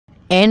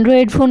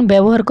Android phone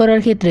ব্যবহার করার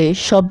ক্ষেত্রে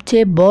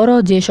সবচেয়ে বড়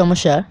যে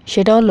সমস্যা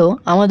সেটা হলো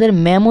আমাদের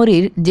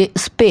মেমোরির যে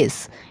স্পেস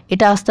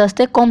এটা আস্তে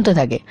আস্তে কমতে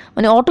থাকে,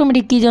 মানে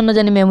অটোমেটিক কী জন্য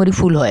জানি মেমোরি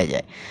ফুল হয়ে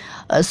যায়।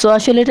 সো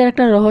আসলে এটার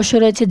একটা রহস্য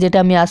রয়েছে যেটা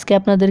আমি আজকে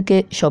আপনাদেরকে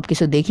সব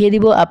কিছু দেখিয়ে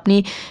দিব। আপনি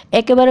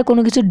একেবারে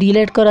কোনো কিছু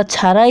ডিলিট করা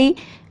ছাড়াই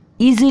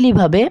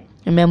ইজিলিভাবে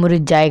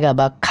মেমোরির জায়গা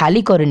বা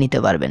খালি করে নিতে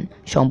পারবেন।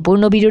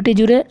 সম্পূর্ণ ভিডিওটি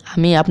জুড়ে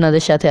আমি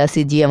আপনাদের সাথে আছি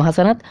জিএম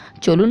হাসানাত।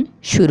 চলুন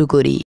শুরু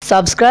করি।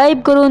 সাবস্ক্রাইব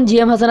করুন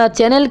জিএম হাসানাত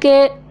চ্যানেলকে,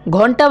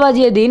 ঘন্টা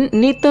বাজিয়ে দিন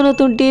নিত্য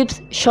নতুন টিপস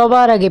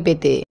সবার আগে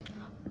পেতে।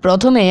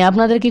 প্রথমে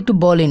আপনাদেরকে একটু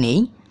বলে নেই,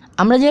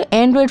 আমরা যে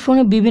অ্যান্ড্রয়েড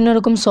ফোনে বিভিন্ন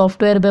রকম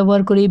সফটওয়্যার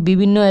ব্যবহার করি,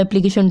 বিভিন্ন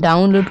অ্যাপ্লিকেশন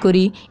ডাউনলোড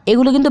করি,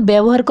 এগুলো কিন্তু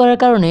ব্যবহার করার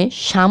কারণে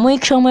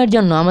সাময়িক সময়ের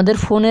জন্য আমাদের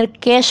ফোনের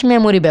ক্যাশ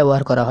মেমোরি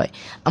ব্যবহার করা হয়।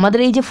 আমাদের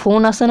এই যে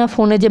ফোন আছে না,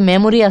 ফোনে যে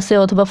মেমোরি আছে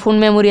অথবা ফোন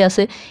মেমোরি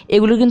আছে,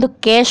 এগুলো কিন্তু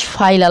ক্যাশ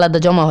ফাইল আলাদা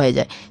জমা হয়ে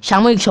যায়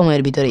সাময়িক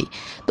সময়ের ভিতরেই।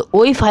 তো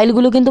ওই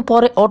ফাইলগুলো কিন্তু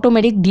পরে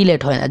অটোমেটিক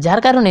ডিলিট হয় না, যার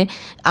কারণে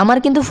আমার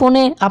কিন্তু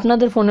ফোনে,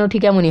 আপনাদের ফোনেও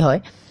ঠিক এমনই হয়,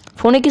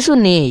 ফোনে কিছু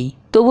নেই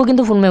তবুও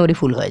কিন্তু ফোন মেমোরি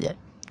ফুল হয়ে যায়।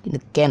 কিন্তু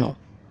কেন?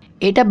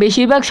 এটা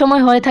বেশিরভাগ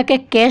সময় হয়ে থাকে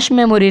ক্যাশ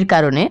মেমোরির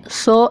কারণে।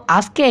 সো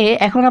আজকে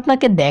এখন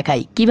আপনাকে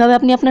দেখাই কিভাবে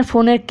আপনি আপনার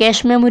ফোনের ক্যাশ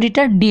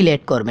মেমোরিটা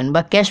ডিলিট করবেন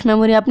বা ক্যাশ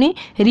মেমোরি আপনি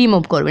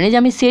রিমুভ করবেন। এই যে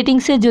আমি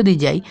সেটিংসে যদি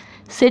যাই,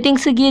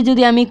 সেটিংসে গিয়ে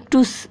যদি আমি একটু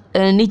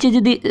নিচে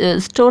যদি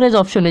স্টোরেজ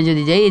অপশনে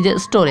যদি যাই, এই যে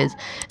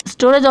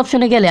স্টোরেজ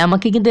অপশনে গেলে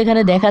আমাকে কিন্তু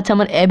এখানে দেখাচ্ছে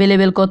আমার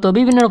অ্যাভেলেবেল কত,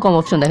 বিভিন্ন রকম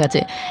অপশন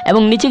দেখাচ্ছে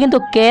এবং নিচে কিন্তু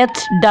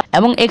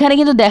এবং এখানে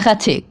কিন্তু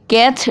দেখাচ্ছে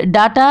ক্যাচ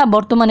ডাটা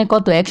বর্তমানে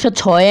কত,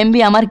 106 MB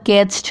আমার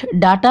ক্যাচ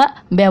ডাটা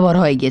ব্যবহার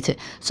হয়ে গিয়েছে।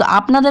 সো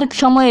আপনাদের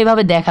সময়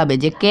এভাবে দেখাবে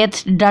যে ক্যাচ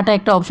ডাটা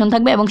একটা অপশন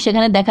থাকবে এবং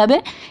সেখানে দেখাবে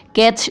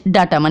ক্যাচ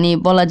ডাটা, মানে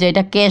বলা যায়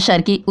এটা ক্যাশ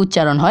আর কি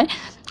উচ্চারণ হয়।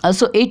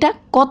 সো এইটা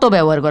কত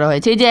ব্যবহার করা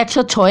হয়েছে, এই যে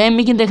 106 MB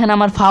কিন্তু এখানে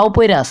আমার ফাও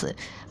পড়ে আছে,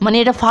 মানে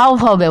এটা ফাও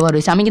ব্যবহার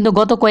হয়েছে। আমি কিন্তু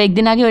গত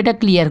কয়েকদিন আগেও এটা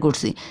ক্লিয়ার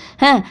করছি।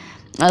 হ্যাঁ,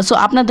 সো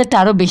আপনাদেরটা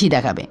আরও বেশি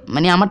দেখাবে,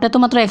 মানে আমারটা তো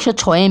মাত্র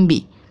 106 MB,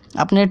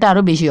 আপনার এটা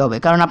আরও বেশি হবে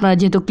কারণ আপনারা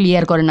যেহেতু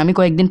ক্লিয়ার করেন, আমি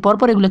কয়েকদিন পর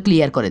পর এগুলো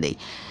ক্লিয়ার করে দেই।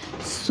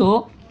 সো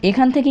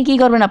এখান থেকে কি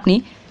করবেন, আপনি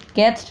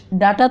ক্যাচ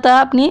ডাটাটা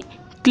আপনি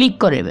ক্লিক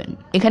করবেন,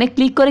 এখানে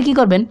ক্লিক করে কি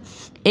করবেন,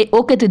 এই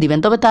ওকেতে দিবেন।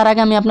 তবে তার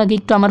আগে আমি আপনাকে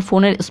একটু আমার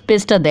ফোনের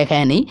স্পেসটা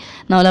দেখায় নিই,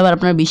 নাহলে আবার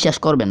আপনারা বিশ্বাস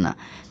করবেন না।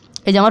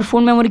 এই যে আমার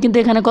ফোন মেমোরি কিন্তু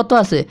এখানে কত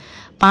আছে,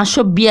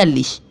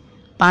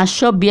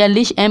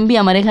 542 MB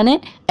আমার এখানে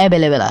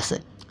অ্যাভেলেবেল আছে।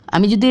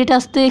 আমি যদি এটা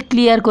আস্তে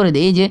ক্লিয়ার করে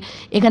দিই, এই যে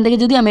এখান থেকে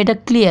যদি আমি এটা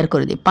ক্লিয়ার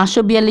করে দিই,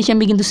 542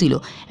 MB কিন্তু ছিল।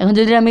 এখন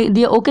যদি আমি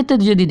দিয়ে ওকেতে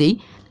যদি দিই,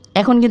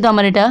 এখন কিন্তু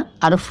আমার এটা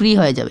আরও ফ্রি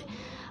হয়ে যাবে।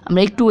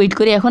 আমরা একটু ওয়েট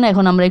করি, এখন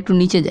আমরা একটু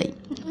নিচে যাই,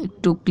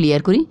 একটু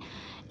ক্লিয়ার করি।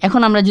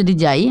 এখন আমরা যদি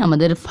যাই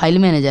আমাদের ফাইল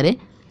ম্যানেজারে,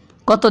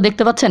 কত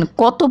দেখতে পাচ্ছেন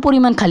কত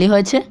পরিমাণ খালি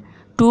হয়েছে,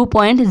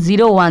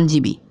 2.01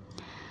 GB।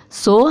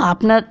 সো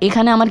আপনার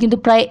এখানে আমার কিন্তু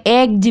প্রায়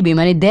 1 GB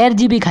মানে 1.5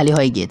 GB খালি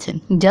হয়ে গিয়েছে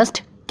জাস্ট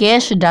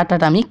ক্যাশ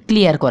ডাটাটা আমি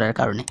ক্লিয়ার করার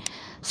কারণে।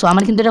 সো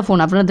আমার কিন্তু এটা ফোন,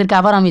 আপনাদেরকে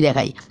আবার আমি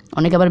দেখাই,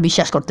 অনেকে আবার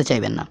বিশ্বাস করতে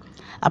চাইবেন না,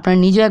 আপনারা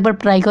নিজেও একবার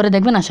ট্রাই করে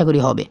দেখবেন, আশা করি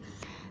হবে।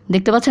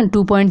 দেখতে পাচ্ছেন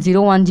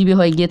 2.01 GB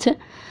হয়ে গিয়েছে।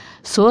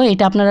 সো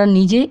এটা আপনারা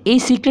নিজে এই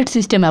সিক্রেট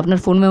সিস্টেমে আপনার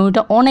ফোন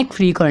মেমোরিটা অনেক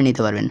ফ্রি করে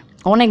নিতে পারবেন,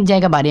 অনেক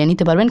জায়গা বাড়িয়ে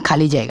নিতে পারবেন,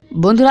 খালি জায়গা।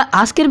 বন্ধুরা,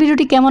 আজকের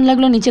ভিডিওটি কেমন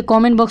লাগলো নিচে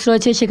কমেন্ট বক্স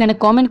রয়েছে, সেখানে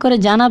কমেন্ট করে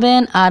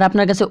জানাবেন। আর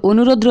আপনার কাছে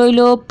অনুরোধ রইল,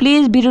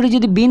 প্লিজ ভিডিওটি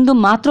যদি বিন্দু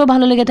মাত্র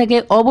ভালো লেগে থাকে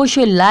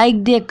অবশ্যই লাইক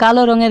দিয়ে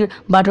কালো রঙের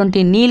বাটনটি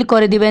নীল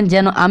করে দিবেন,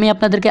 যেন আমি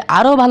আপনাদেরকে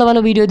আরও ভালো ভালো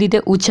ভিডিও দিতে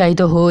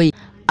উৎসাহিত হই।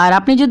 আর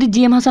আপনি যদি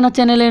জিএম হাসানাত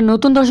চ্যানেলের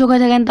নতুন দর্শক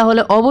হয়ে থাকেন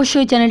তাহলে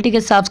অবশ্যই চ্যানেলটিকে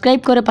সাবস্ক্রাইব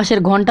করে পাশের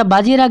ঘন্টা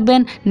বাজিয়ে রাখবেন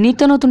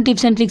নিত্য নতুন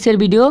টিপস অ্যান্ড ট্রিক্সের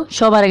ভিডিও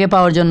সবার আগে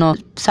পাওয়ার জন্য।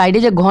 সাইডে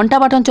যে ঘন্টা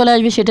বাটন চলে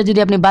আসবে সেটা যদি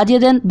আপনি বাজিয়ে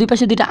দেন, দুই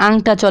পাশে দুইটা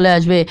আংটা চলে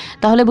আসবে,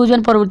 তাহলে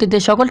বুঝবেন পরবর্তীতে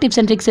সকল টিপস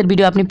অ্যান্ড ট্রিক্সের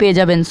ভিডিও আপনি পেয়ে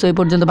যাবেন। সো এই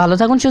পর্যন্ত ভালো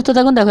থাকুন, সুস্থ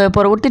থাকুন, দেখা হবে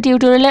পরবর্তী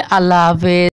টিউটোরিয়ালে। আল্লাহ হাফেজ।